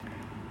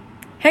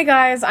Hey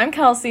guys, I'm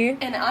Kelsey.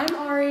 And I'm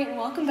Ari, and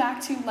welcome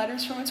back to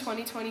Letters from a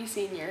 2020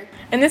 Senior.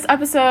 In this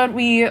episode,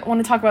 we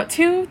want to talk about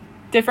two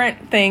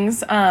different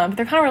things, but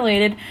they're kind of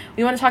related.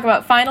 We want to talk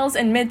about finals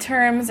and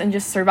midterms and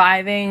just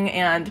surviving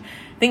and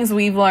things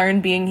we've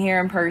learned being here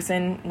in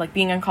person, like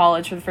being in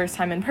college for the first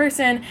time in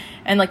person,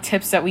 and like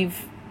tips that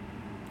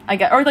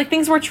or like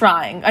things we're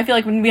trying. I feel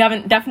like we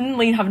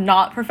definitely have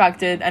not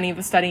perfected any of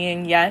the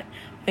studying yet.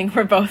 I think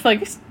we're both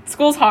like,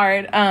 school's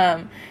hard,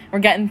 we're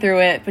getting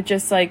through it, but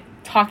just like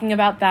talking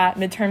about that,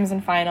 midterms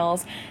and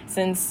finals,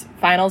 since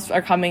finals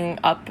are coming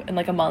up in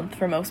like a month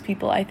for most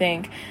people, I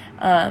think,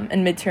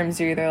 and midterms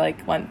are either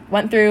like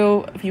went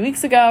through a few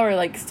weeks ago or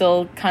like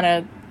still kind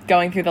of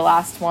going through the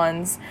last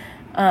ones.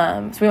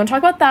 So we want to talk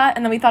about that,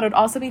 and then we thought it would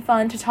also be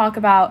fun to talk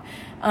about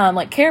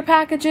like care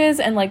packages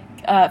and like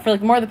for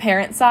like more the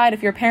parent side,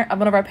 if you're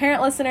one of our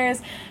parent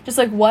listeners, just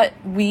like what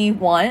we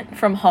want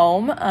from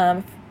home.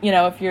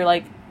 If you're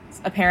like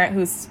a parent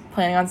who's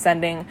planning on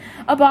sending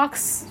a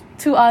box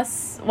to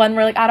us when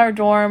we're like at our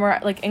dorm or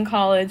like in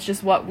college,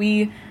 just what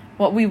we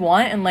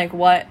want and like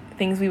what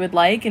things we would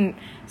like, and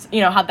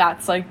how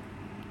that's like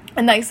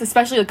a nice,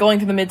 especially like going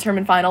through the midterm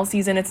and final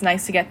season, it's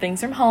nice to get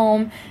things from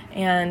home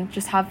and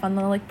just have fun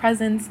little like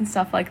presents and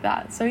stuff like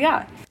that. So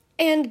yeah.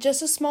 And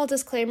just a small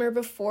disclaimer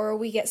before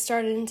we get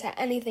started into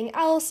anything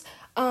else.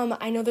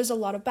 I know there's a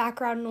lot of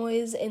background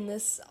noise in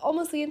this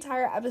almost the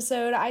entire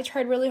episode. I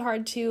tried really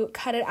hard to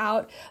cut it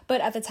out,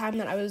 but at the time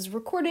that I was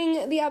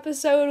recording the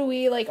episode,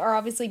 we like are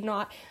obviously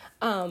not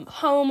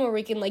home where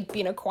we can like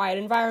be in a quiet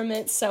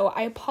environment. So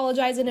I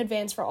apologize in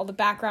advance for all the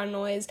background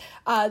noise.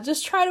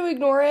 Just try to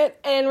ignore it,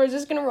 and we're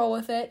just gonna roll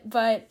with it.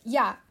 But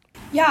yeah,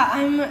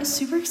 I'm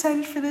super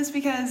excited for this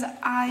because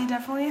I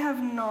definitely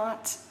have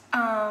not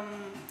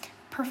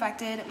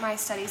perfected my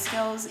study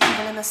skills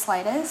even in the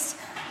slightest.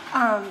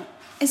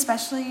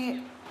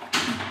 Especially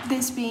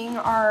this being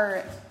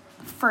our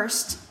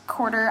first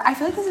quarter. I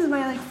feel like this is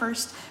my like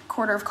first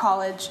quarter of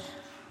college,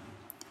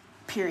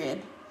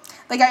 period.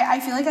 Like I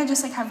feel like I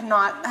just like have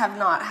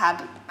not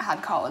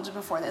had college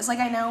before this. Like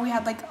I know we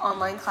had like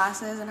online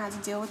classes and had to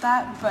deal with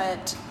that,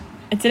 but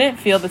it didn't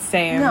feel the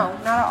same. No,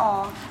 not at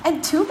all.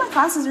 And 2 of my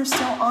classes are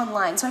still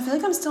online, so I feel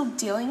like I'm still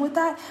dealing with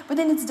that. But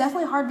then it's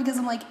definitely hard because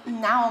I'm like,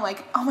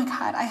 oh my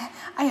God,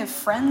 I have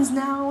friends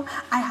now.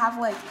 I have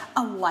like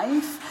a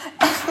life.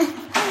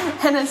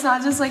 And it's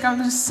not just like I'm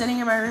just sitting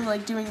in my room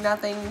like doing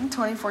nothing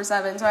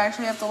 24/7. So I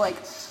actually have to like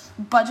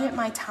budget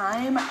my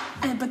time.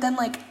 But then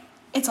like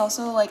it's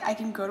also like I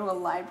can go to a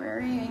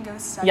library and go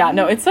study. Yeah,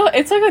 no, it's like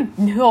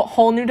a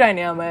whole new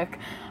dynamic.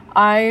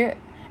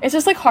 It's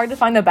just, like, hard to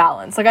find the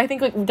balance. Like, I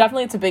think, like,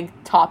 definitely it's a big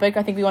topic.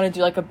 I think we want to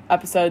do, like, an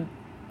episode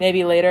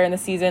maybe later in the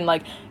season,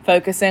 like,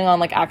 focusing on,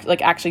 like,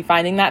 actually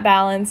finding that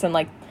balance. And,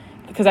 like,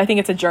 because I think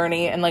it's a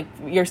journey. And, like,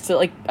 you're still,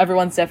 like,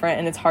 everyone's different.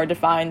 And it's hard to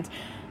find,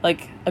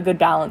 like, a good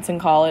balance in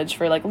college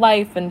for, like,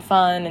 life and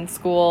fun and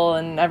school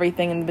and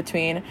everything in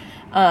between.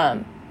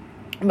 But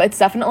it's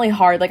definitely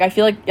hard. Like, I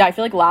feel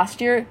like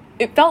last year,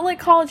 it felt like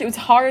college. It was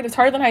hard. It's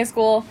harder than high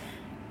school.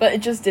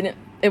 But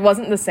it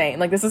wasn't the same.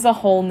 Like, this is a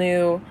whole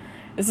new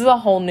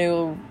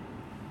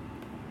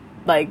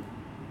like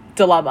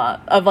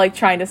dilemma of like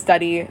trying to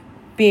study,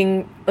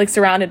 being like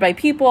surrounded by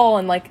people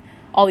and like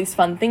all these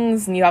fun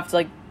things, and you have to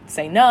like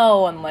say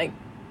no and like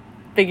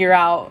figure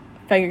out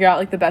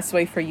like the best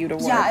way for you to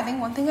work. Yeah, I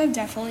think one thing I've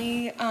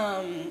definitely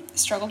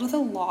struggled with a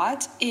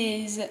lot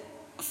is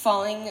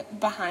falling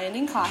behind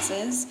in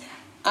classes.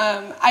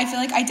 I feel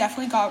like I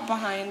definitely got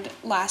behind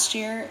last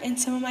year in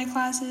some of my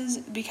classes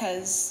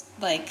because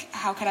like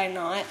how could I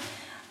not?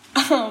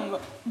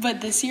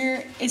 But this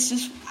year, it's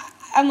just,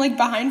 I'm, like,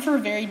 behind for a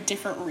very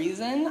different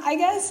reason, I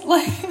guess.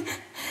 Like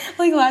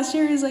last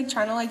year is, like,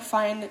 trying to, like,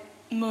 find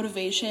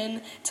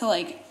motivation to,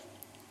 like,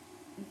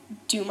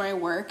 do my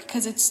work,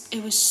 because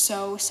it was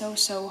so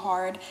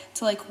hard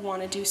to, like,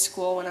 want to do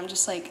school when I'm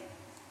just, like,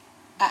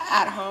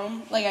 at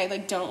home. Like, I,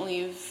 like, don't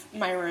leave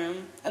my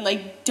room, and,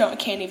 like,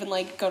 can't even,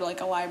 like, go to,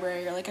 like, a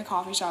library or, like, a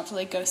coffee shop to,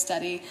 like, go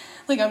study.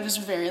 Like, I'm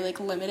just very, like,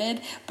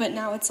 limited, but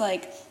now it's,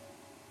 like,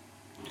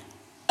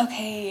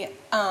 okay,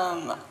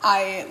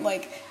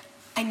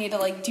 I need to,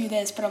 like, do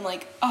this, but I'm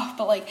like,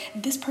 but, like,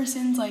 this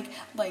person's, like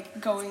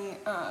going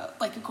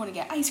to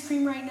get ice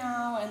cream right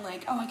now, and,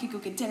 like, I could go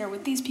get dinner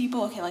with these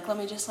people, okay, like, let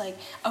me just, like,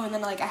 and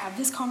then, like, I have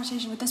this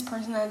conversation with this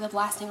person that ends up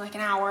lasting, like,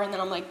 an hour, and then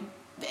I'm, like,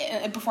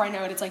 before I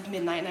know it, it's, like,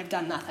 midnight, and I've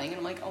done nothing, and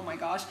I'm like, oh my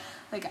gosh,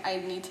 like, I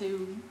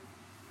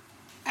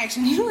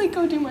actually need to, like,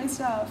 go do my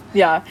stuff.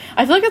 Yeah,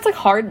 I feel like it's, like,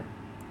 hard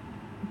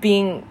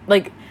being,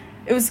 like,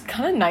 it was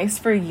kind of nice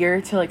for a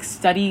year to, like,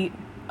 study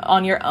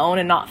on your own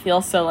and not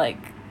feel so like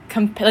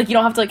like you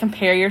don't have to like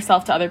compare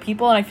yourself to other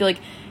people. And I feel like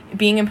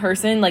being in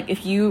person, like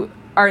if you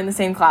are in the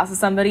same class as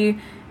somebody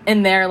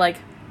and they're like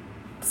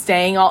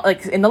staying all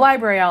like in the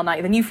library all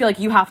night, then you feel like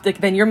you have to,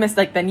 then you're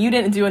then you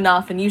didn't do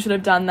enough and you should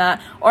have done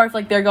that. Or if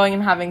like they're going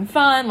and having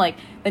fun, like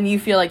then you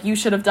feel like you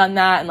should have done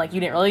that and like you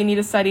didn't really need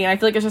to study. And I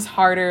feel like it's just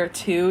harder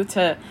too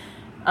to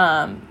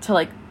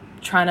like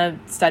trying to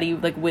study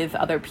like with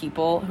other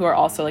people who are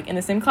also like in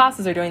the same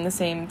classes or doing the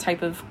same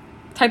type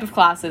type of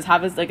classes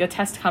have is like a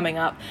test coming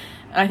up,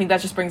 and I think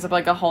that just brings up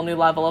like a whole new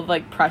level of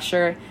like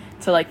pressure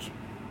to like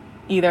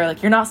either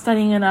like you're not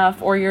studying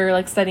enough or you're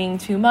like studying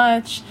too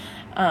much.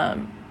 I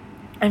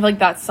feel like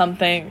that's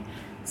something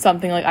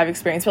like I've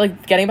experienced, but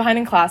like getting behind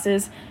in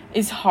classes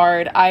is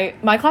hard.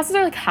 My classes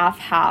are like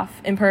half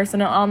in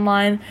person and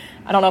online.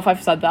 I don't know if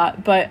I've said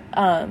that, but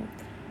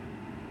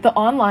the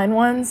online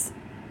ones,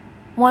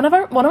 one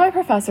of my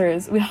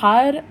professors, we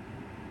had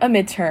a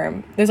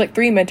midterm. There's like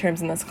 3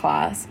 midterms in this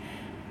class,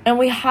 and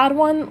we had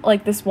one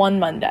like this one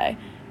Monday.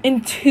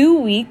 In 2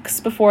 weeks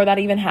before that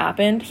even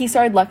happened, he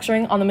started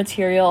lecturing on the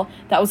material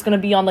that was going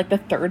to be on like the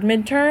 3rd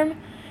midterm.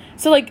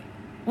 So like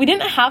we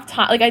didn't have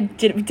time, like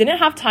we didn't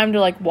have time to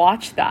like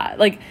watch that,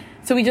 like,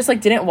 so we just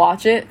like didn't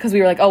watch it because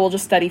we were like, oh, we'll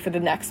just study for the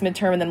next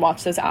midterm and then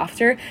watch this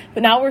after.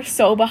 But now we're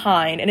so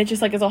behind, and it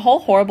just like is a whole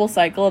horrible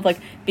cycle of like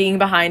being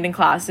behind in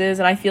classes.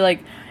 And I feel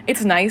like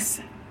it's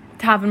nice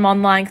to have them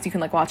online because you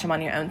can like watch them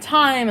on your own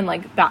time and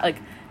like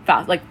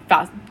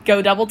fast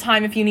go double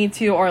time if you need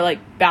to, or like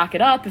back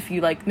it up if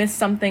you like missed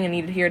something and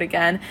need to hear it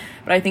again.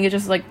 But I think it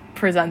just like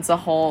presents a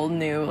whole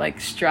new like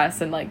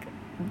stress, and like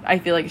I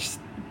feel like it's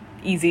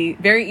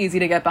very easy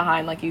to get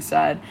behind, like you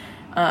said,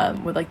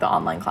 with like the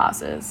online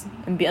classes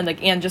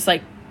and just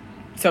like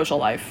social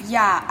life.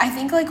 Yeah, I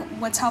think like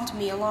what's helped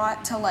me a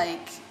lot to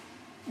like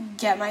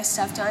get my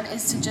stuff done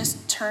is to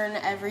just turn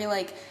every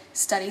like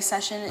study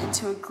session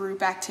into a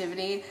group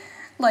activity.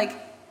 Like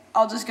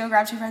I'll just go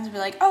grab 2 friends and be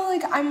like, oh,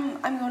 like I'm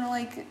going to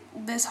like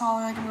this hall,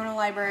 or like I'm going to the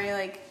library,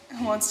 like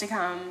who wants to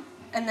come?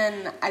 And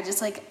then I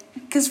just like,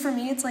 because for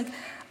me it's like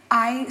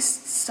I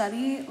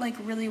study like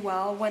really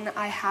well when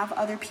I have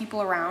other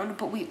people around,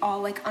 but we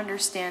all like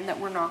understand that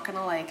we're not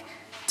gonna like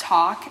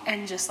talk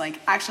and just like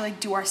actually like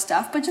do our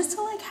stuff, but just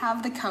to like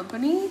have the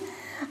company.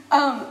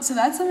 So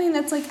that's something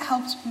that's like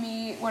helped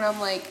me when I'm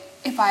like,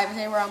 if I have a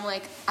day where I'm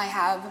like, I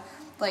have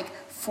like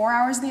 4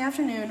 hours in the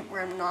afternoon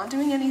where I'm not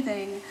doing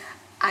anything,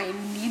 I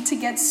need to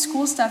get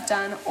school stuff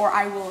done or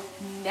I will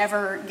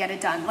never get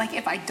it done. Like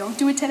if I don't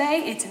do it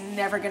today, it's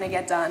never gonna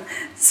get done.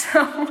 So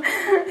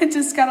I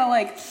just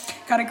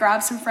gotta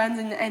grab some friends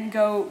and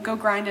go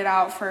grind it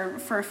out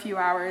for a few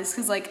hours.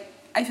 Cause like,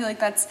 I feel like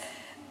that's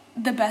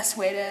the best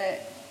way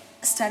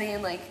to study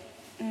and like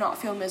not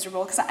feel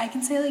miserable. Cause I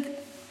can say like,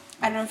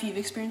 I don't know if you've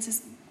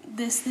experienced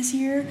this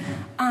year,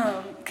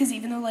 because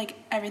even though like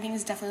everything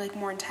is definitely like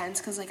more intense,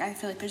 because like I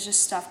feel like there's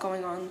just stuff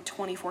going on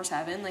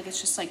 24/7, like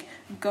it's just like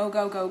go,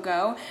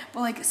 but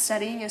like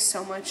studying is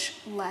so much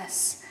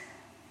less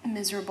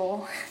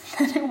miserable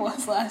than it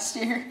was last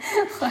year.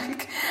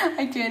 Like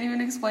I can't even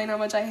explain how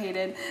much I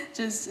hated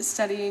just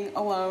studying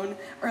alone,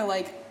 or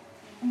like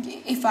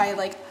if I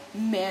like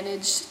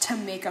managed to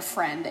make a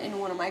friend in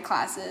one of my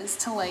classes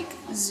to like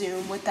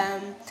Zoom with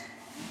them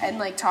and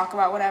like talk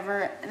about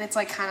whatever, and it's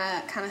like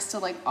kind of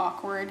still like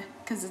awkward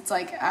because it's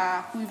like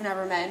we've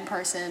never met in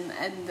person,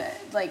 and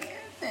like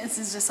this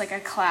is just like a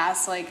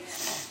class like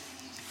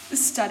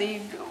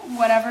studied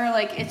whatever,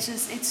 like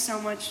it's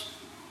so much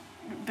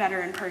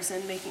better in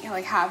person, making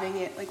like having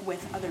it like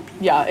with other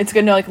people. Yeah, it's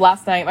good to know. Like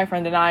last night my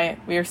friend and I,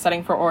 we were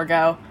studying for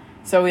Orgo,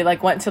 so we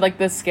like went to like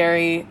this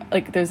scary,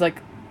 like there's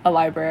like a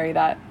library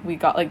that we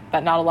got like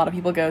that not a lot of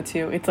people go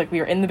to. It's like we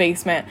were in the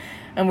basement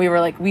and we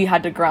were like, we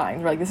had to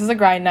grind. We're like, this is a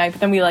grind night.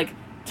 But then we like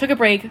took a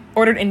break,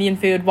 ordered Indian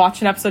food,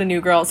 watched an episode of New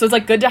Girl. So it's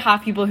like good to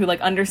have people who like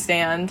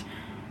understand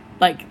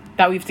like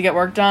that we have to get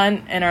work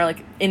done and are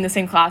like in the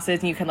same classes,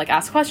 and you can like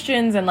ask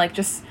questions and like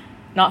just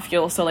not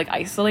feel so like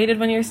isolated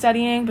when you're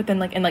studying, but then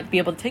like and like be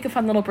able to take a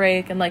fun little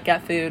break and like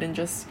get food and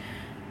just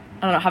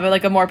I don't know, have it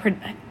like a more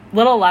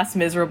little less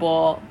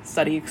miserable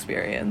study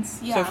experience.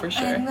 Yeah, so for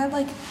sure. And that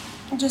like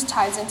just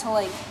ties into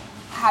like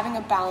having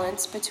a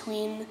balance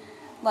between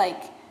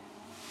like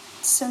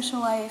social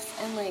life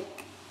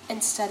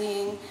and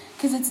studying,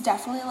 because it's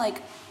definitely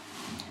like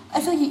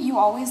I feel like you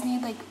always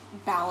need like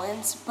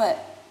balance,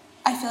 but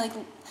I feel like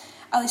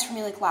at least for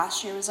me like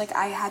last year was like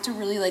I had to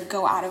really like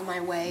go out of my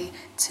way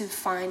to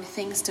find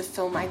things to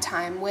fill my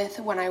time with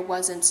when I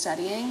wasn't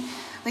studying.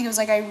 Like it was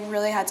like I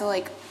really had to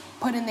like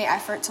put in the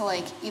effort to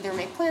like either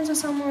make plans with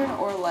someone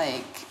or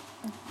like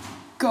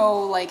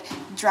go like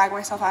drag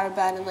myself out of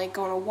bed and like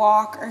go on a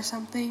walk or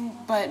something.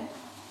 But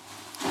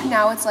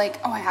now it's like,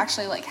 oh, I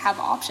actually like have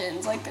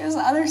options. Like there's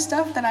other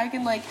stuff that I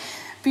can like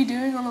be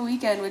doing on the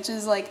weekend, which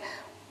is like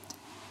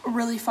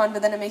really fun,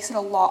 but then it makes it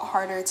a lot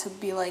harder to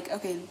be like,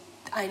 okay,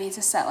 I need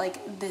to set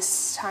like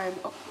this time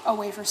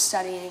away for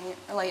studying,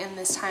 like, and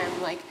this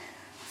time like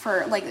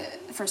for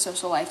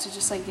social life, to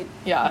just like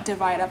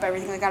divide up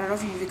everything. Like I don't know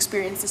if you've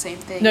experienced the same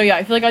thing. No, yeah,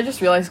 I feel like I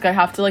just realized like I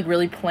have to like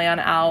really plan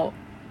out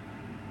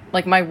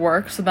like my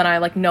work, so then I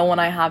like know when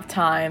I have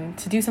time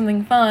to do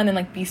something fun and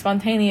like be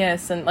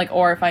spontaneous, and like,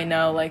 or if I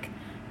know like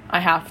I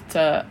have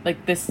to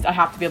like this, I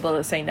have to be able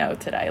to say no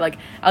today. Like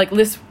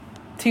this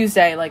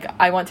Tuesday, like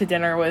I went to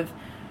dinner with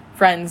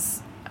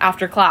friends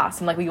after class,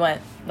 and like we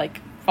went like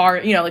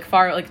far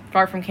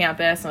from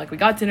campus, and like we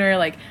got dinner,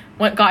 like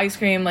got ice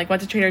cream, like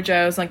went to Trader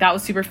Joe's, and like that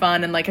was super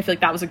fun, and like I feel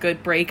like that was a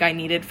good break I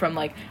needed from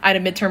like I had a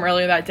midterm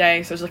earlier that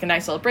day, so it was like a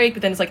nice little break.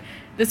 But then it's like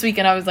this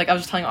weekend I was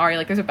just telling Ari,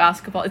 like, it's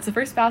the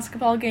first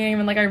basketball game,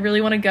 and like I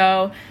really want to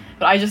go,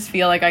 but I just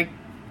feel like I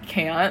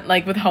can't,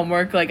 like with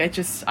homework, like I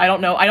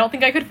don't know, I don't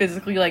think I could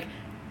physically like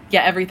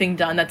get everything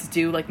done that's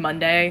due like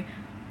Monday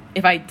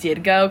if I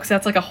did go, because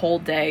that's like a whole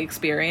day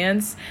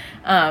experience.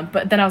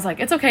 But then I was like,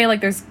 it's okay,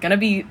 like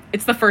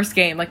it's the first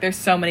game, like there's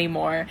so many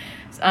more.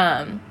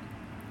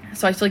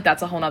 So I feel like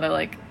that's a whole nother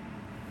like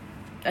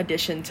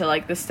addition to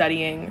like the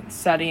studying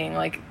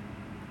like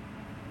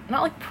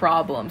not like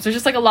problems. There's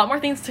just like a lot more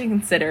things to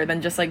consider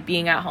than just like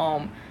being at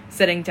home,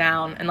 sitting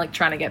down and like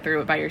trying to get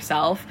through it by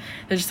yourself.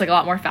 There's just like a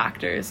lot more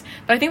factors.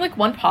 But I think like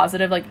one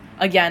positive, like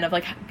again, of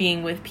like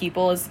being with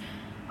people is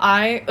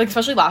I, like,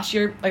 especially last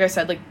year, like I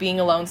said, like, being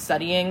alone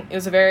studying, it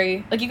was a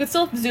very, like, you could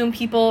still Zoom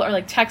people or,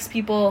 like, text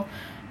people,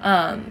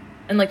 and,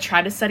 like,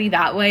 try to study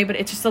that way, but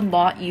it's just a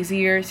lot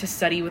easier to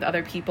study with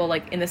other people,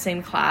 like, in the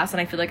same class, and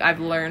I feel like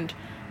I've learned,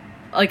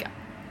 like,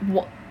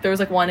 there was,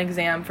 like, one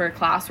exam for a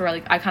class where,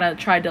 like, I kind of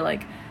tried to,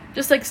 like,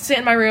 just, like, sit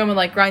in my room and,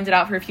 like, grind it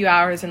out for a few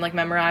hours and, like,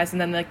 memorize,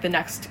 and then, like, the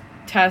next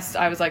test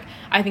I was like,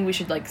 I think we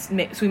should like so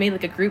we made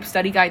like a group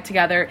study guide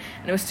together,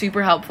 and it was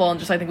super helpful, and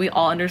just I think we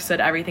all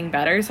understood everything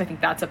better. So I think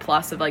that's a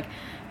plus of like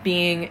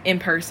being in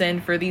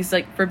person for these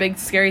like for big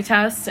scary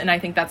tests. And I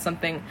think that's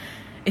something,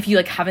 if you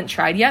like haven't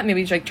tried yet,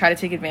 maybe like try to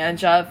take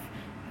advantage of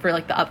for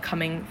like the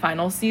upcoming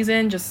final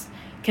season, just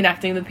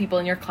connecting with people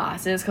in your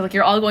classes, because like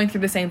you're all going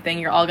through the same thing,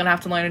 you're all gonna have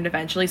to learn it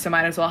eventually, so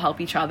might as well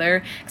help each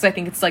other, because I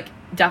think it's like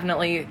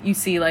definitely you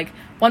see like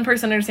one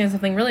person understands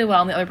something really well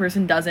and the other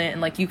person doesn't,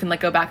 and like you can like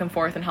go back and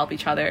forth and help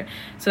each other.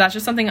 So that's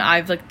just something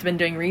I've like been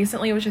doing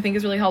recently, which I think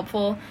is really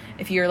helpful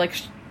if you're like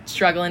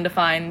struggling to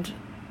find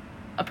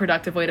a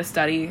productive way to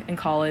study in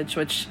college,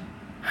 which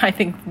I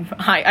think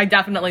I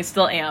definitely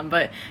still am,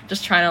 but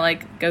just trying to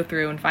like go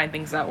through and find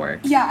things that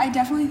work. Yeah, I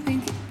definitely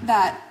think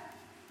that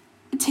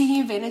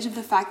taking advantage of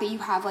the fact that you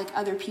have like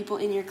other people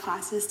in your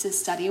classes to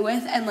study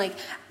with, and like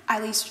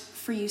at least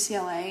for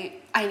UCLA,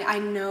 I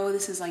know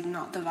this is like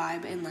not the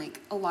vibe in like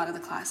a lot of the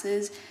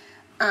classes,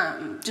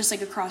 just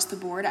like across the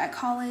board at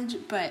college,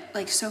 but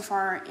like so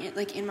far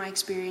like in my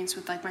experience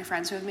with like my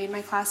friends who have made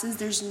my classes,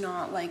 there's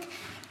not like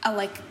a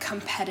like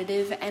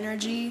competitive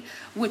energy,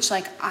 which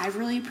like I've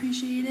really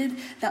appreciated,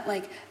 that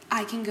like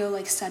I can go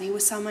like study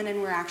with someone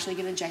and we're actually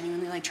gonna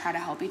genuinely like try to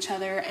help each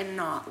other, and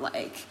not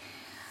like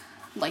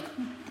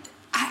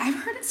I've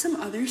heard at some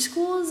other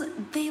schools,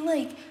 they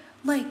like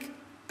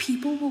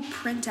people will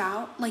print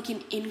out like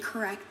an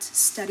incorrect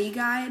study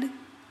guide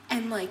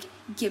and like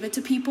give it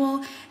to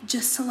people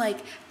just to like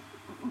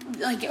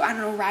I don't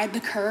know, ride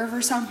the curve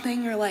or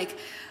something, or like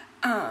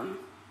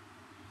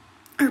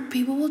or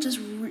people will just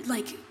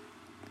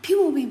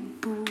people will be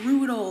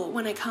brutal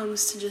when it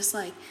comes to just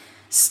like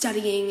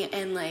studying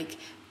and like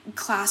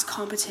class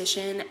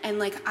competition, and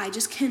like I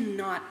just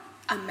cannot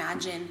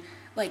imagine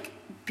like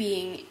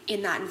being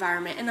in that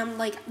environment. And I'm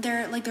like,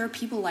 there are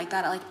people like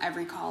that at like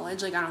every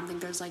college. Like I don't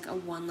think there's like a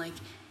one like,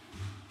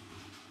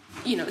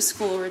 you know,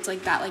 school where it's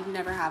like that like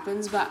never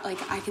happens, but like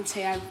I can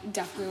say I've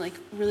definitely like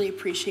really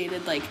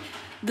appreciated like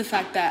the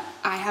fact that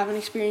I haven't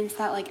experienced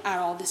that like at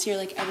all this year.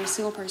 Like every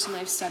single person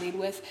I've studied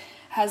with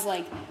has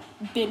like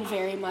been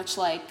very much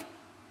like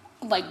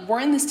we're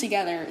in this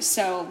together,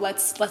 so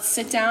let's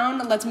sit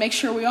down, let's make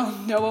sure we all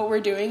know what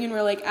we're doing, and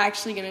we're like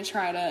actually gonna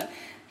try to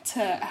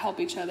help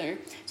each other.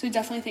 So I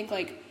definitely think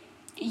like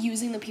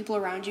using the people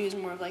around you is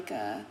more of like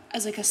a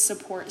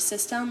support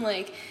system.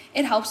 Like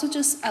it helps with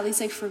just, at least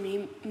like for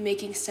me,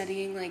 making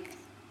studying like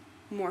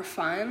more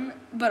fun,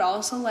 but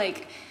also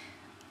like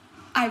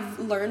I've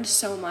learned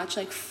so much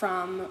like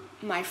from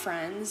my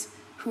friends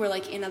who are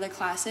like in other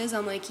classes.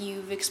 I'm like,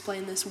 you've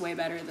explained this way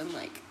better than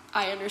like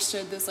I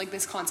understood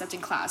this concept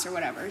in class or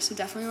whatever. So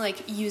definitely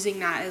like using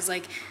that as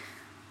like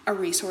a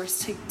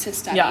resource to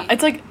study. Yeah,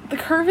 it's like the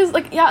curve is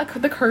like, yeah,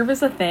 the curve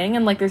is a thing,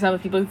 and like there's other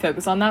people who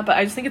focus on that, but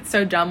I just think it's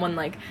so dumb when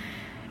like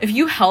if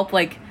you help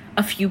like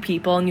a few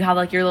people and you have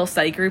like your little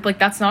study group, like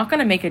that's not going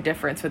to make a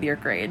difference with your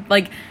grade.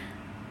 Like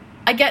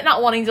I get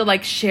not wanting to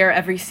like share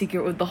every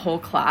secret with the whole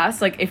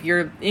class, like if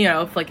you're, you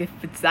know, if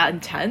it's that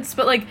intense,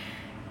 but like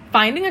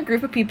finding a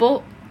group of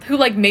people who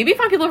like maybe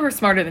find people who are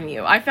smarter than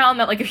you. I found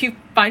that like if you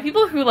find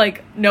people who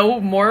like know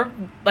more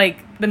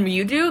like than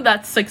you do,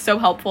 that's like so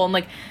helpful, and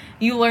like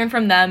you learn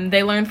from them,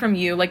 they learn from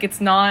you. Like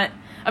it's not,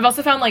 I've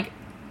also found like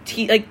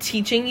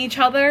teaching each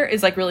other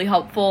is like really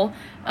helpful,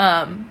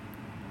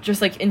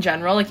 just like in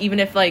general, like even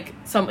if like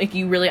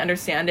you really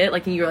understand it,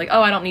 like you're like,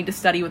 oh, I don't need to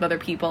study with other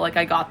people, like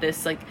I got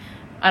this, like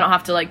I don't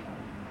have to like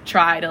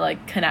try to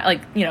like connect,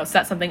 like, you know,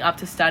 set something up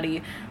to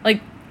study.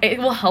 Like it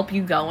will help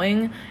you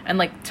going and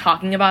like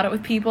talking about it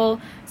with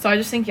people. So I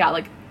just think, yeah,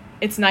 like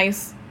it's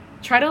nice,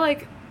 try to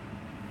like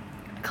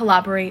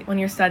collaborate when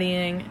you're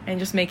studying and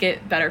just make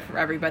it better for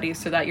everybody,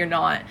 so that you're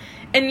not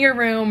in your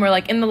room or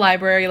like in the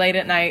library late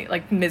at night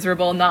like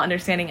miserable, not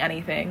understanding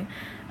anything.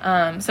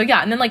 So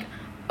yeah, and then like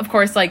of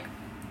course like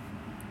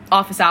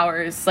office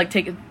hours, like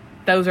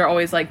those are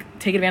always like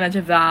take advantage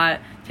of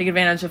that, take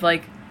advantage of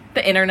like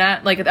the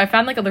internet. Like I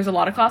found like there's a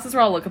lot of classes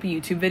where I'll look up a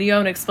YouTube video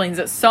and it explains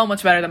it so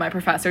much better than my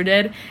professor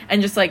did,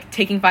 and just like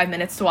taking 5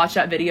 minutes to watch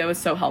that video is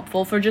so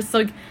helpful for just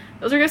like,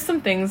 those are just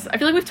some things. I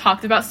feel like we've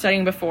talked about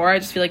studying before. I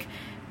just feel like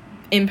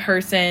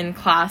in-person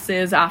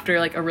classes after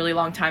like a really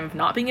long time of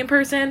not being in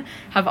person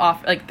have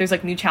like there's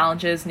like new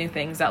challenges, new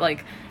things that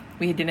like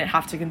we didn't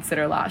have to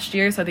consider last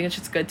year. So I think it's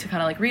just good to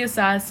kind of like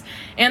reassess,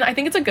 and I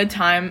think it's a good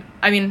time.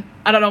 I mean,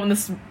 I don't know when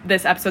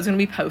this episode's gonna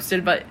be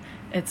posted, but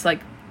it's like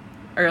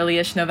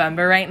early-ish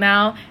November right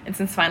now, and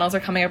since finals are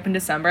coming up in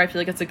December, I feel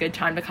like it's a good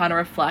time to kind of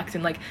reflect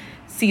and like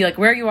see like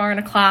where you are in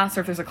a class, or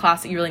if there's a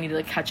class that you really need to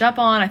like catch up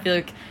on. I feel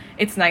like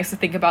it's nice to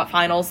think about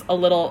finals a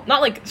little,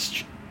 not like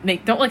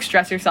don't like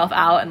stress yourself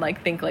out and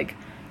like think like,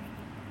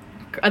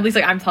 at least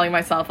like I'm telling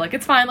myself like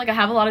it's fine, like I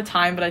have a lot of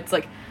time, but it's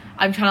like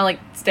I'm trying to like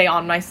stay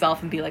on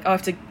myself and be like, oh, I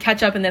have to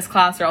catch up in this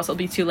class or else it'll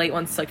be too late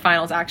once like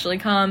finals actually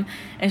come.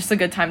 And it's just a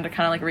good time to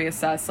kind of like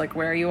reassess like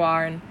where you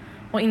are and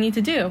what you need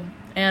to do.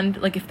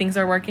 And like if things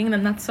are working,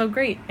 then that's so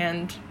great,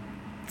 and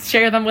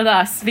share them with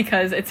us,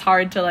 because it's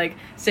hard to like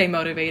stay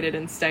motivated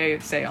and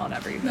stay on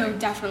everything. No,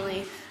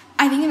 definitely.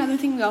 I think another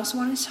thing we also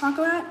wanted to talk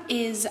about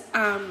is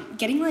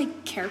getting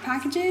like care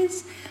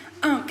packages,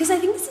 because I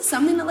think this is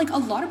something that like a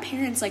lot of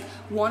parents like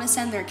want to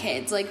send their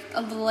kids, like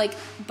a little like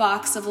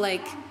box of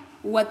like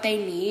what they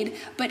need,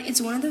 but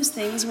it's one of those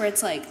things where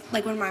it's like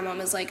when my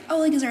mom is like, oh,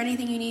 like is there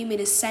anything you need me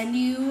to send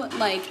you,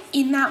 like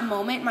in that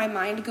moment my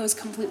mind goes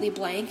completely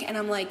blank and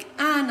I'm like,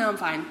 no, I'm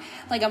fine,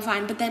 like I'm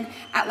fine. But then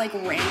at like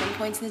random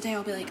points in the day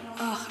I'll be like,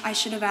 oh, I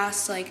should have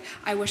asked, like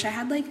I wish I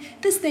had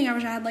like this thing, I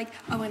wish I had like,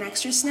 oh, an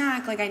extra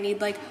snack, like I need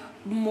like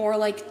more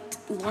like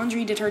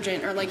laundry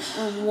detergent or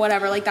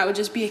whatever, like that would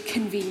just be a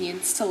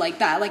convenience to like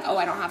that, like, oh,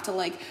 I don't have to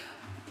like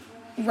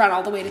run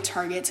all the way to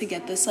Target to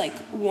get this like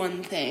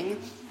one thing.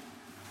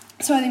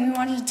 So I think we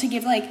wanted to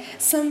give like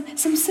some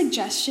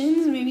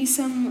suggestions, maybe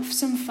some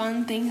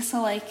fun things to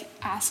like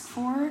ask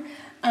for,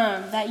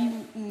 that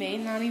you may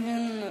not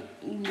even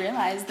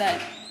realize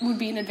that would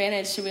be an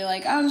advantage to be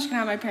like, oh, I'm just gonna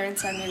have my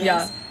parents send me this.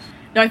 Yeah.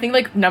 No, I think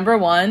like number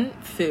one,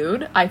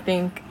 food. I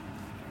think,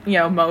 you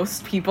know,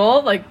 most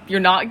people, like, you're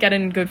not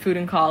getting good food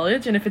in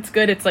college, and if it's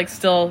good, it's like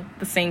still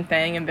the same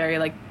thing and very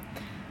like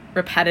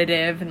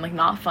repetitive and like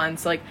not fun.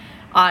 So like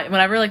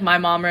whenever like my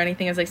mom or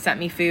anything has like sent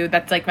me food,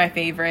 that's like my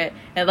favorite.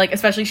 And like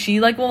especially she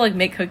like will like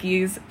make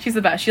cookies. She's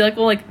the best. She like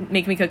will like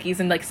make me cookies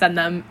and like send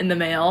them in the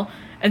mail,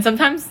 and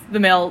sometimes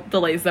the mail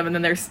delays them and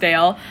then they're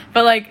stale.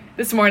 But like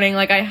this morning,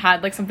 like I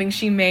had like something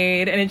she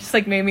made, and it just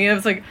like made me, it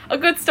was like a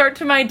good start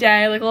to my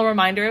day, like a little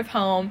reminder of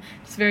home.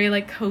 Just very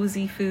like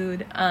cozy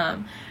food,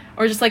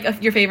 or just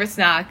like your favorite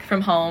snack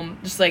from home,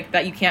 just like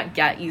that you can't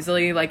get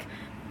easily. Like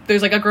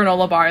there's like a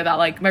granola bar that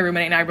like my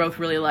roommate and I both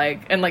really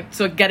like, and like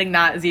so getting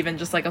that is even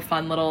just like a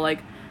fun little like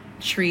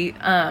treat.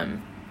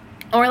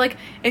 Or like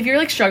if you're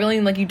like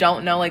struggling, like you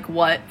don't know like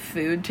what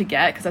food to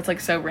get because that's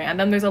like so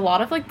random, there's a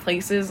lot of like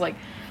places like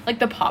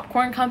the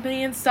popcorn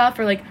company and stuff,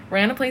 or like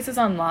random places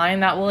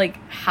online that will like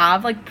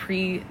have like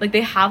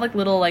they have like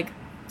little like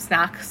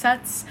snack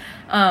sets,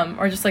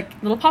 or just like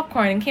little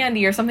popcorn and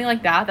candy or something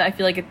like that I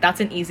feel like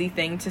that's an easy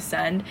thing to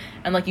send,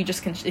 and like you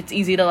just can, it's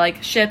easy to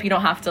like ship, you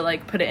don't have to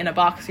like put it in a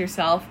box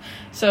yourself.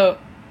 So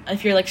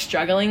if you're like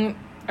struggling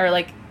or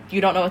like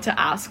you don't know what to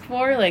ask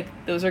for, like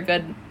those are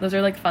good, those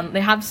are like fun,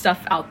 they have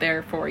stuff out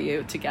there for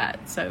you to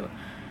get. So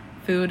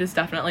food is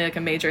definitely like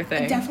a major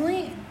thing.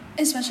 Definitely,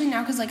 especially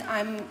now because like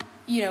I'm,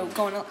 you know,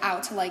 going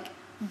out to like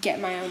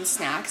get my own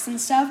snacks and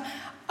stuff.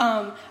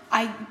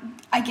 I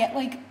get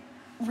like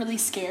really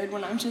scared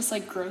when I'm just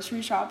like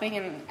grocery shopping,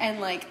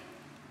 and like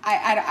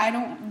I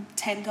don't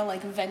tend to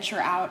like venture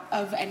out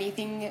of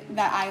anything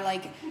that I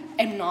like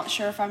am not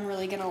sure if I'm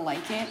really gonna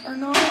like it or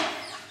not.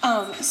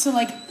 So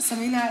like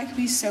something that could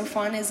be so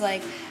fun is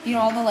like, you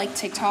know, all the like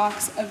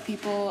TikToks of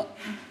people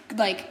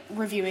like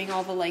reviewing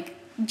all the like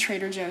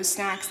Trader Joe's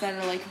snacks that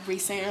are like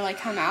recent or like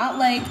come out,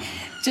 like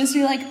just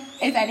be like,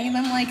 if any of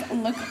them like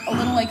look a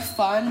little like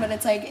fun, but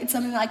it's like it's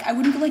something that, like I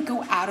wouldn't like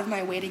go out of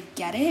my way to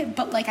get it,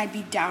 but like I'd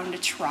be down to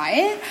try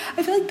it.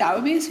 I feel like that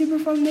would be a super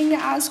fun thing to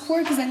ask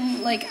for, because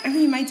then like I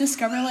mean you might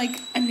discover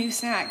like a new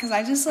snack, because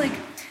I just like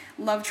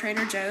love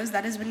Trader Joe's.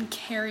 That has been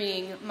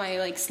carrying my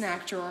like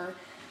snack drawer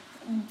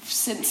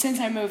since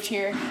I moved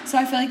here. So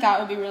I feel like that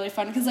would be really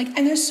fun, because like,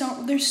 and there's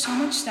so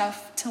much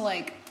stuff to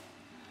like,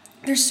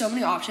 there's so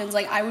many options.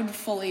 Like I would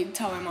fully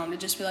tell my mom to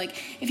just be like,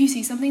 if you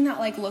see something that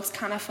like looks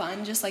kind of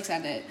fun, just like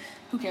send it.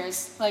 Who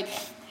cares? Like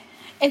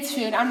it's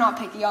food. I'm not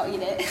picky. I'll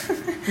eat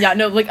it. Yeah,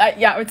 no, like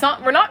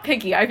we're not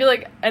picky. I feel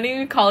like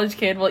any college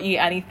kid will eat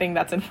anything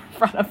that's in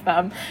front of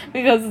them,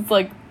 because it's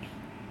like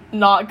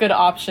not good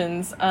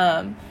options.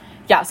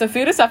 Yeah, so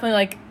food is definitely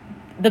like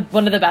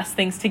one of the best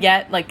things to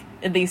get, like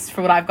at least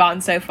for what I've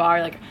gotten so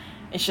far. Like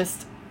it's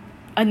just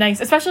a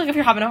nice, especially like if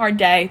you're having a hard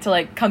day, to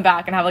like come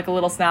back and have like a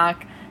little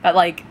snack that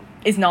like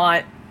is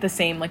not the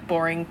same like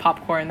boring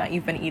popcorn that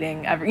you've been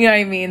eating you know what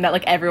I mean, that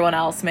like everyone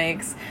else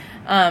makes.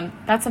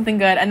 That's something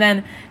good. And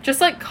then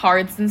just like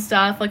cards and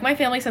stuff, like my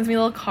family sends me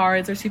little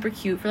cards. They're super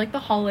cute for like the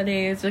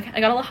holidays. Like I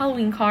got a little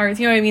Halloween cards,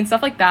 you know what I mean,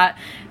 stuff like that.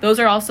 Those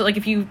are also like,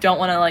 if you don't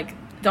want to like,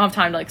 don't have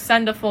time to like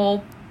send a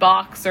full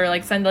box or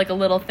like send like a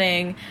little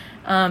thing,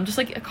 just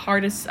like a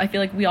card is, I feel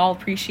like we all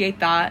appreciate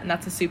that, and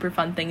that's a super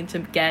fun thing to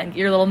get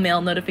your little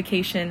mail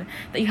notification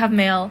that you have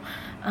mail.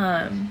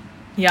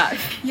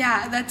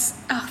 Yeah, that's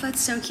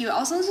so cute.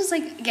 Also, just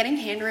like getting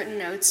handwritten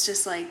notes,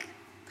 just like,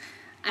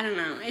 I don't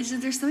know, it's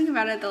just, there's something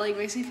about it that like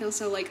makes me feel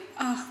so like,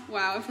 oh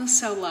wow, I feel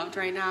so loved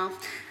right now.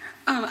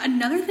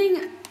 Another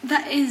thing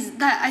that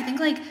I think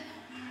like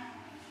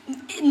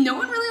no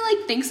one really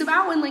like thinks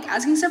about when like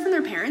asking stuff from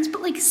their parents,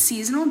 but like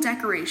seasonal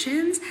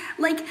decorations,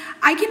 like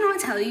I cannot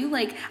tell you,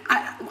 like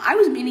I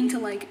was meaning to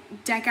like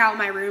deck out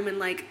my room and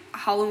like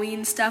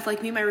Halloween stuff.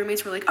 Like me and my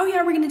roommates were like, oh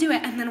yeah, we're gonna do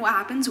it, and then what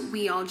happens,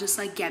 we all just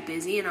like get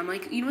busy, and I'm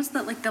like, you know what's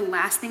the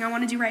last thing I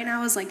want to do right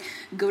now is like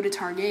go to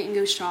Target and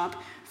go shop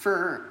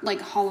for like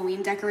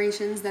Halloween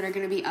decorations that are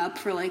gonna be up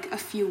for like a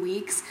few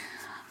weeks.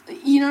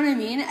 You know what I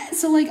mean?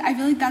 So, like, I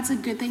feel like that's a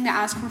good thing to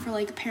ask for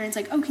like, parents,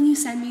 like, oh, can you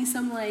send me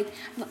some, like,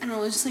 I don't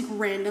know, just, like,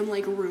 random,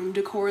 like, room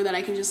decor that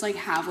I can just, like,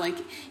 have, like,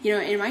 you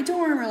know, in my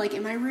dorm or, like,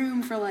 in my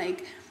room for,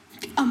 like,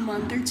 a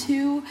month or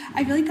two.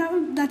 I feel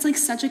like that's, like,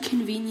 such a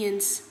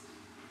convenience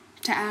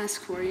to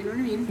ask for, you know what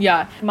I mean?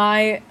 Yeah.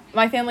 My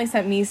family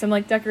sent me some,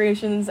 like,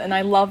 decorations, and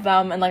I love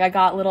them, and, like, I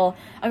got, like,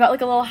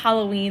 a little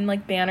Halloween,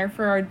 like, banner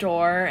for our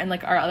door, and,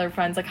 like, our other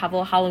friends, like, have a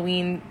little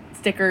Halloween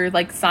sticker,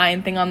 like,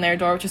 sign thing on their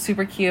door, which is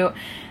super cute.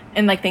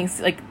 And like things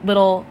like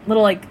little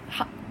like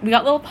we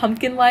got little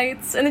pumpkin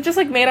lights, and it just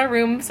like made our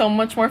room so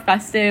much more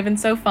festive and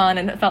so fun,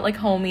 and it felt like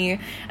homey.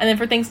 And then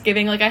for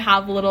Thanksgiving, like I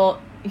have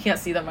little, you can't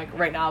see them like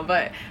right now,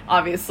 but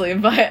obviously,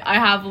 but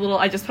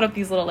I just put up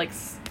these little like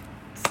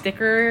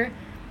sticker,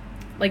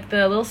 like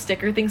the little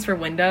sticker things for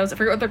windows. I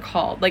forget what they're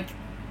called. Like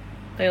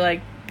they're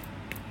like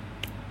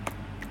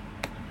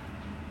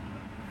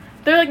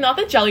not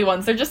the jelly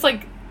ones. They're just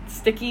like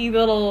sticky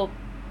little,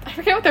 I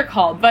forget what they're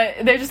called, but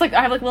they're just like,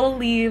 I have like little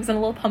leaves and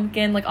a little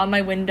pumpkin like on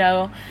my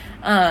window.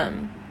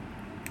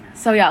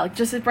 So yeah, like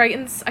just I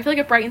feel like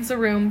it brightens the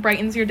room,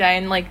 brightens your day,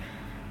 and like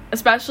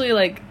especially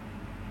like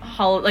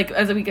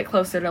as we get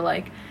closer to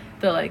like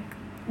the like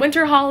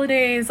winter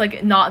holidays,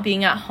 like not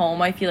being at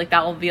home, I feel like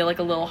that will be like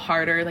a little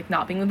harder, like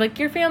not being with like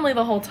your family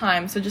the whole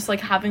time. So just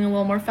like having a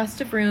little more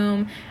festive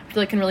room, I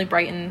feel like can really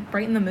brighten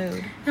the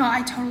mood. No,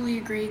 I totally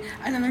agree.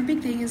 Another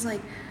big thing is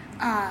like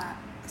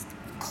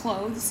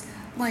clothes.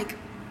 Like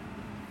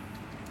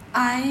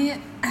I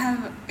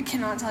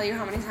cannot tell you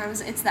how many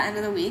times it's the end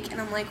of the week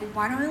and I'm like,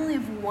 why do I only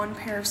have one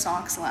pair of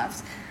socks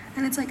left?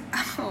 And it's like,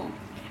 oh,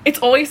 it's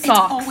always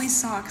socks. It's always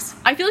socks.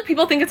 I feel like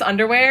people think it's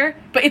underwear,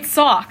 but it's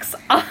socks.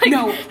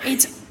 No,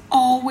 it's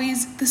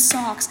always the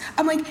socks.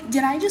 I'm like,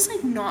 did I just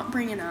like not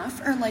bring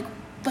enough, or like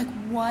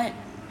what?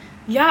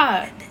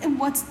 Yeah.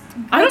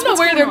 I don't know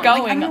where they're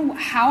going. Like, I don't know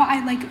how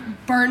I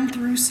like burn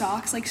through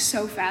socks like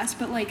so fast,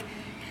 but like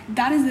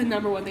that is the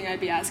number one thing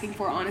I'd be asking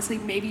for, honestly.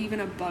 Maybe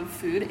even above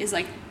food is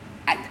like,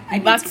 I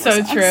need That's some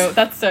more so socks. true.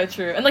 That's so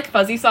true. And like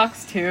fuzzy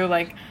socks too.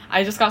 Like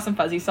I just got some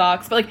fuzzy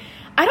socks, but like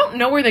I don't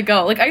know where they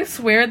go. Like I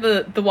swear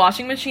the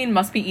washing machine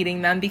must be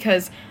eating them,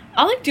 because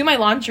I'll like do my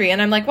laundry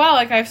and I'm like, wow,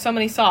 like I have so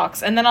many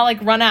socks, and then I'll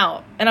like run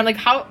out and I'm like,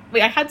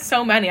 I had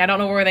so many, I don't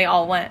know where they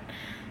all went.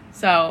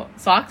 So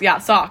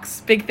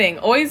socks, big thing.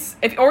 Always,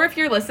 if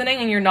you're listening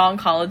and you're not in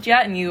college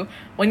yet, and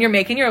when you're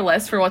making your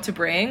list for what to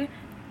bring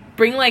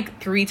like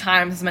 3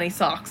 times as many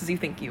socks as you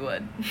think you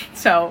would.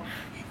 So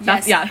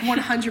yes,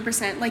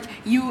 100%. Like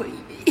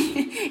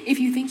if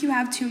you think you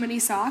have too many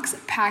socks,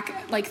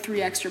 pack like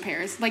 3 extra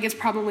pairs. Like it's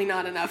probably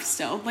not enough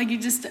still. Like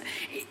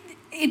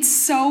it's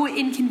so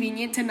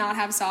inconvenient to not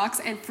have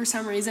socks, and for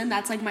some reason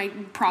that's like my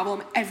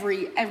problem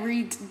every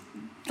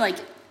like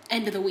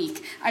end of the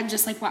week. I'm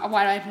just like, why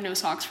do I have no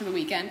socks for the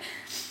weekend?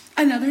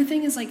 Another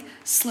thing is like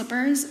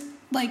slippers.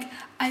 Like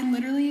I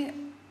literally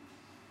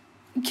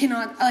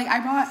cannot, like I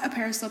bought a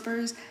pair of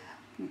slippers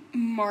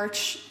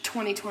March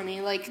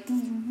 2020, like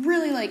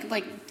really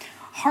like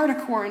hard of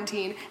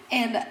quarantine,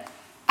 and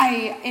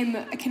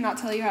I cannot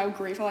tell you how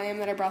grateful I am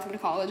that I brought them to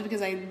college,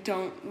 because I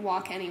don't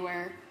walk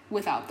anywhere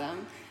without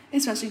them,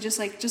 especially just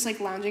like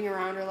lounging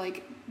around, or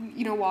like,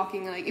 you know,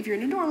 walking, like if you're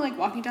in a dorm, like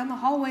walking down the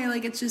hallway,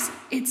 like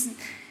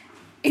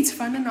it's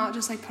fun to not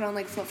just like put on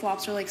like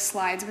flip-flops or like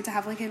slides, but to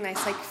have like a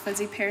nice like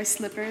fuzzy pair of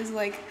slippers.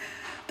 Like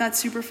that's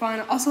super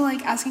fun. Also,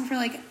 like asking for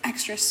like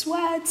extra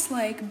sweats,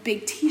 like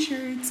big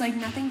t-shirts, like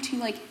nothing too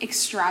like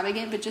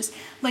extravagant, but just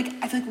like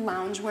I feel like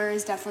loungewear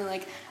is definitely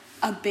like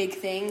a big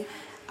thing.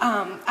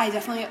 I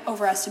definitely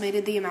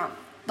overestimated the amount,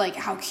 like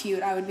how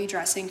cute I would be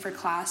dressing for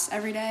class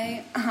every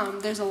day.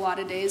 There's a lot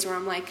of days where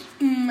I'm like,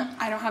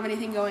 I don't have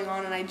anything going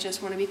on and I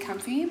just want to be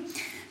comfy.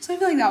 So I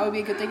feel like that would be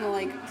a good thing to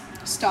like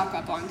stock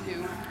up on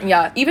too.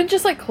 Yeah, even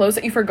just like clothes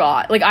that you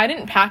forgot. Like I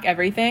didn't pack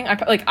everything.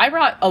 I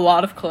brought a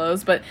lot of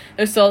clothes, but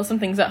there's still some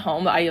things at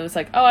home that I was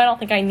like, oh, I don't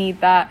think I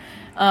need that.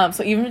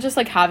 So even just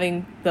like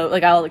having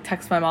I'll like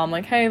text my mom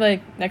like, hey,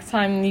 like next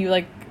time you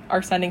like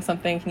are sending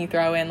something, can you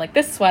throw in like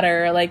this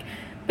sweater, or like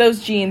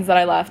those jeans that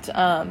I left,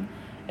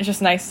 it's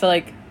just nice to,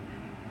 like,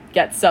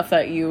 get stuff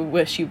that you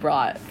wish you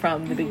brought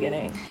from the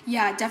beginning.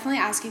 Yeah, definitely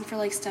asking for,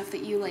 like, stuff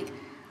that you, like,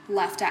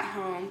 left at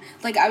home.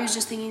 Like, I was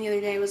just thinking the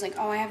other day, I was like,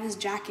 oh, I have this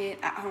jacket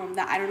at home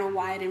that I don't know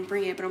why I didn't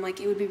bring it, but I'm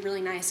like, it would be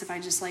really nice if I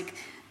just, like,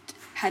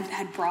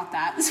 had brought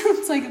that. So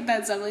it's like,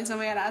 that's definitely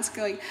something I'd ask,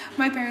 like,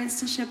 my parents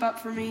to ship up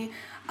for me.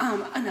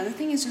 Another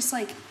thing is just,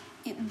 like,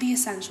 the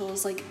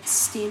essentials, like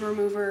stain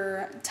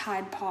remover,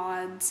 Tide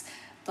Pods,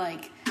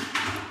 like,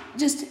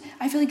 just,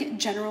 I feel like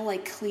general,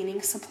 like,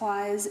 cleaning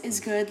supplies is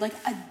good. Like,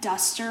 a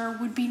duster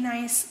would be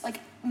nice. Like,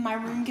 my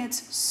room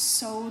gets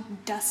so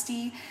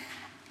dusty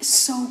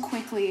so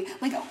quickly.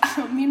 Like,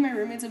 me and my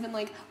roommates have been,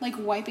 like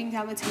wiping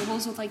down the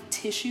tables with, like,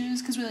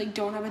 tissues because we, like,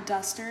 don't have a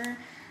duster.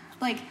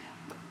 Like,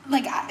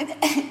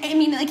 I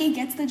mean, like, it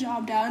gets the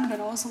job done, but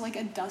also, like,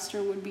 a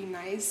duster would be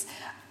nice.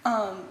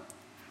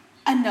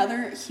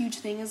 Another huge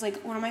thing is,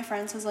 like, one of my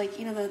friends has, like,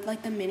 you know,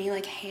 the mini,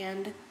 like,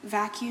 hand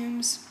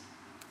vacuums.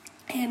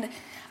 And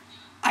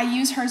I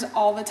use hers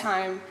all the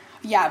time.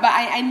 Yeah, but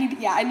I need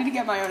to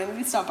get my own. I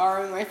need to stop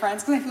borrowing my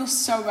friends because I feel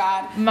so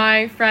bad.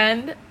 My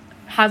friend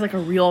has, like, a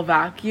real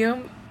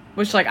vacuum,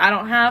 which, like, I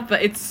don't have,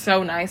 but it's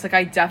so nice. Like,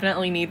 I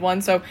definitely need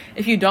one. So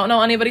if you don't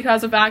know anybody who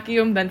has a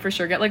vacuum, then for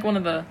sure get, like, one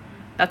of the...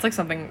 That's, like,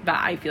 something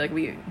that I feel like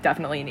we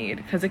definitely need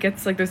because it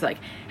gets, like, there's, like,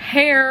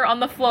 hair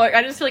on the floor.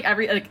 I just feel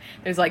like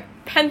there's, like,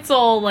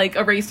 pencil, like,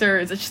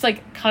 erasers. It's just,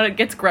 like, kind of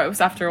gets gross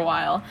after a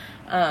while.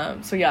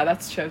 So, yeah,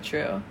 that's so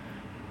true.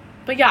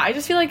 But, yeah, I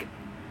just feel like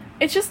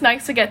it's just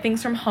nice to get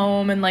things from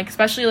home and, like,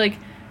 especially, like,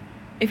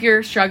 if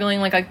you're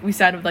struggling, like we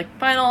said, with, like,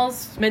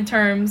 finals,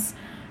 midterms.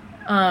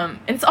 And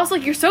it's also,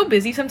 like, you're so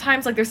busy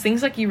sometimes. Like, there's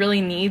things, like, you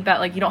really need that,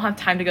 like, you don't have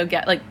time to go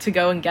get, like,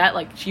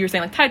 like, you were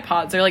saying, like, Tide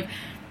Pods or, like,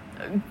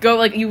 go,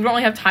 like, you don't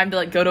really have time to,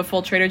 like, go to a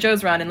full Trader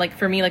Joe's run. And, like,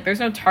 for me, like,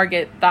 there's no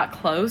Target that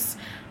close.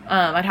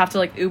 I'd have to,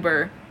 like,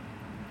 Uber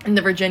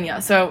into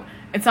Virginia. So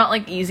it's not,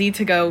 like, easy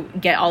to go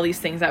get all these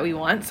things that we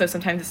want. So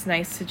sometimes it's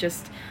nice to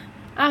just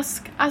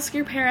ask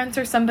your parents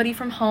or somebody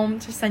from home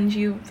to send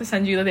you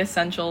the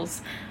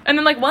essentials. And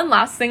then, like, one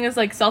last thing is,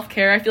 like,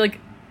 self-care. I feel like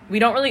we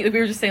don't really, like, we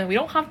were just saying, we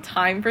don't have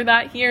time for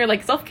that here.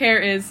 Like, self-care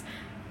is,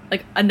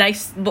 like, an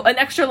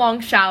extra long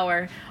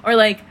shower, or,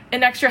 like,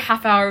 an extra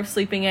half hour of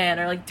sleeping in,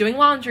 or, like, doing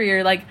laundry,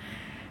 or, like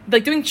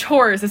doing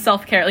chores is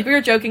self-care. Like, we were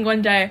joking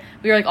one day,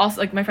 we were, like,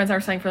 also, like, my friends and I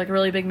were saying for, like, a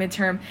really big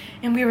midterm,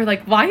 and we were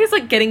like, why is,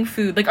 like, getting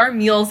food, like, our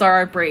meals are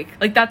our break,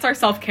 like, that's our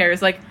self-care,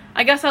 is, like,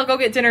 I guess I'll go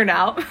get dinner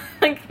now.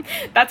 Like,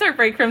 that's our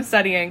break from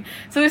studying.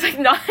 So there's, like,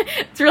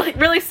 it's really,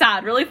 really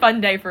sad, really fun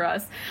day for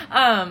us.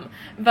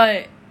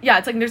 But yeah,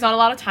 it's, like, there's not a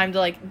lot of time to,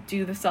 like,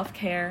 do the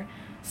self-care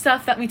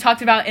stuff that we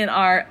talked about in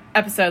our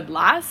episode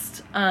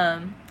last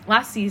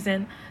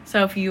season.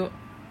 So if you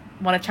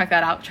want to check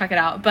that out, check it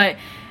out. But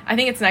I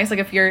think it's nice, like,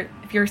 if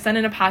you're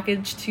sending a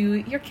package to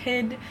your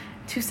kid,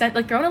 to send,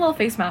 like, throw in a little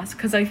face mask,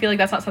 because I feel like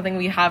that's not something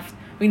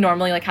we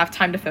normally, like, have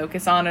time to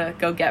focus on or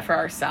go get for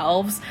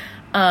ourselves.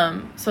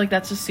 So, like,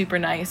 that's just super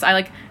nice. I,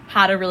 like,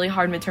 had a really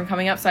hard midterm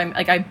coming up, so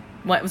I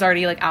was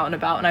already, like, out and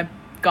about, and I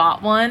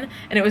got one,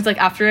 and it was, like,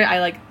 after it, I,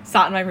 like,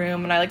 sat in my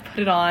room, and I, like, put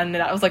it on, and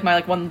that was, like, my,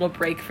 like, one little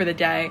break for the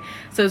day.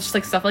 So it's just,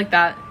 like, stuff like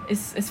that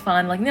is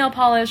fun, like, nail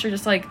polish, or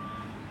just, like,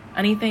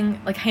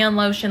 anything, like, hand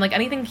lotion, like,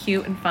 anything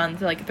cute and fun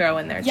to, like, throw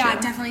in there, yeah,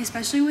 too. Definitely,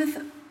 especially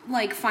with,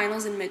 like,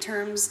 finals and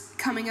midterms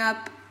coming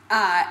up,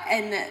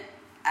 and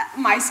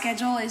my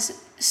schedule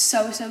is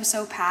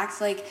so packed,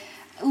 like,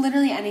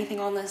 literally anything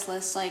on this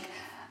list, like,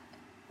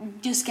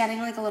 just getting,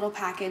 like, a little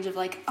package of,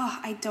 like, oh,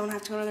 I don't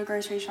have to go to the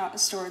grocery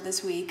store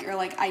this week, or,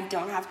 like, I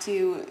don't have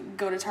to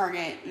go to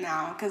Target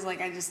now because,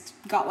 like, I just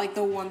got, like,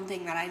 the one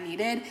thing that I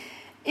needed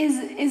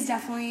is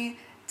definitely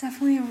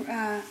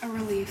a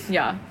relief.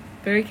 Yeah,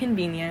 very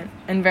convenient,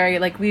 and very,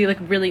 like, we, like,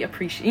 really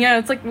appreciate,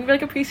 it's, like, we,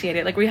 like, appreciate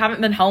it. Like, we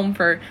haven't been home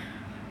for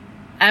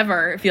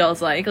ever, it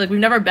feels like we've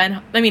never been,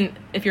 I mean,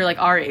 if you're,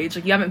 like, our age,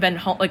 like, you haven't been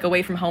home, like,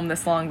 away from home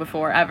this long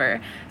before, ever.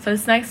 So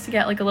it's nice to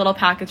get, like, a little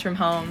package from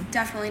home.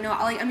 Definitely. No,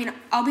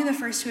 I'll be the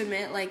first to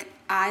admit, like,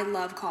 I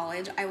love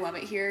college. I love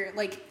it here.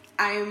 Like,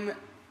 I'm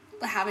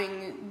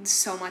having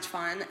so much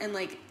fun, and,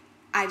 like,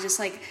 I just,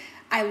 like,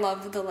 I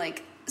love the,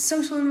 like,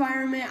 social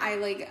environment.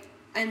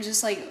 I'm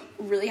just, like,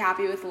 really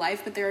happy with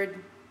life, but there are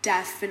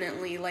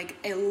definitely, like,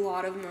 a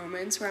lot of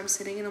moments where I'm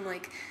sitting and I'm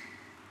like,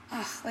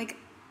 ugh, like,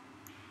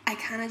 I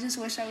kind of just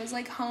wish I was,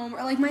 like, home.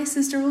 Or, like, my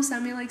sister will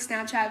send me, like,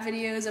 Snapchat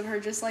videos of her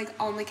just, like,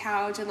 on the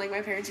couch, and, like,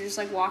 my parents are just,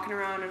 like, walking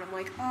around, and I'm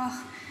like,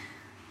 oh,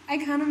 I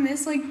kind of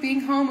miss, like, being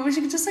home. I wish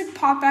I could just, like,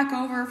 pop back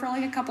over for,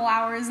 like, a couple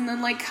hours and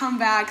then, like, come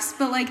back.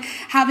 But, like,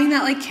 having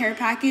that, like, care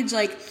package,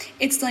 like,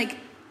 it's, like,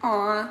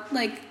 aw,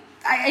 like,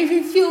 I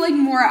feel, like,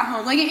 more at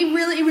home. Like, it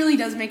really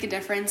does make a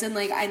difference, and,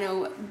 like, I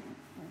know,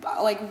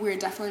 like, we're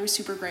definitely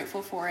super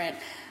grateful for it,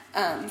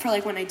 for,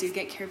 like, when I do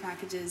get care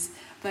packages.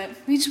 But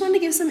we just wanted to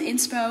give some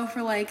inspo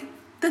for, like,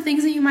 the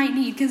things that you might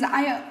need, because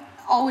I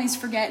always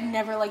forget and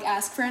never, like,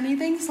 ask for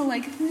anything. So,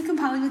 like, we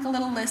compiled, like, a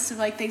little list of,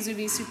 like, things would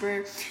be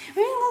maybe a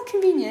little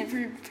convenient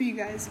for you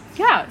guys.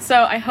 Yeah,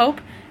 so I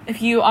hope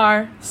if you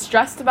are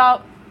stressed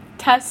about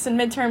tests and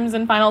midterms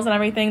and finals and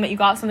everything, that you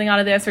got something out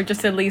of this, or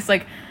just at least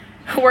like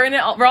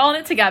we're all in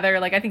it together.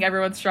 Like, I think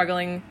everyone's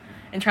struggling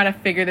and trying to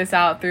figure this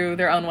out through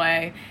their own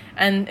way.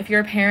 And if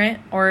you're a parent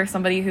or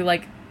somebody who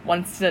like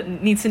needs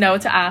to know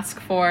what to ask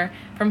for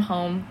from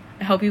home,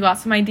 I hope you got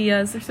some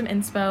ideas or some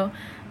inspo.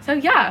 So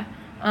yeah,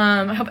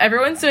 I hope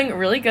everyone's doing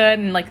really good,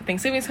 and like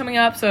Thanksgiving's coming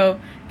up, so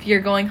if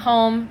you're going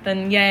home,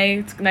 then yay,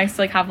 it's nice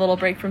to like have a little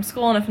break from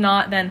school, and if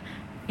not, then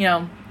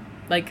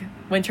like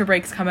winter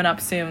break's coming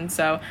up soon,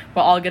 so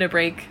we'll all get a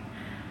break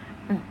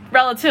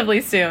relatively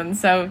soon.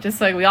 So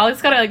just like we all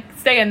just gotta like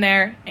stay in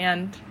there,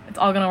 and it's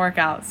all gonna work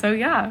out. So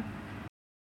yeah.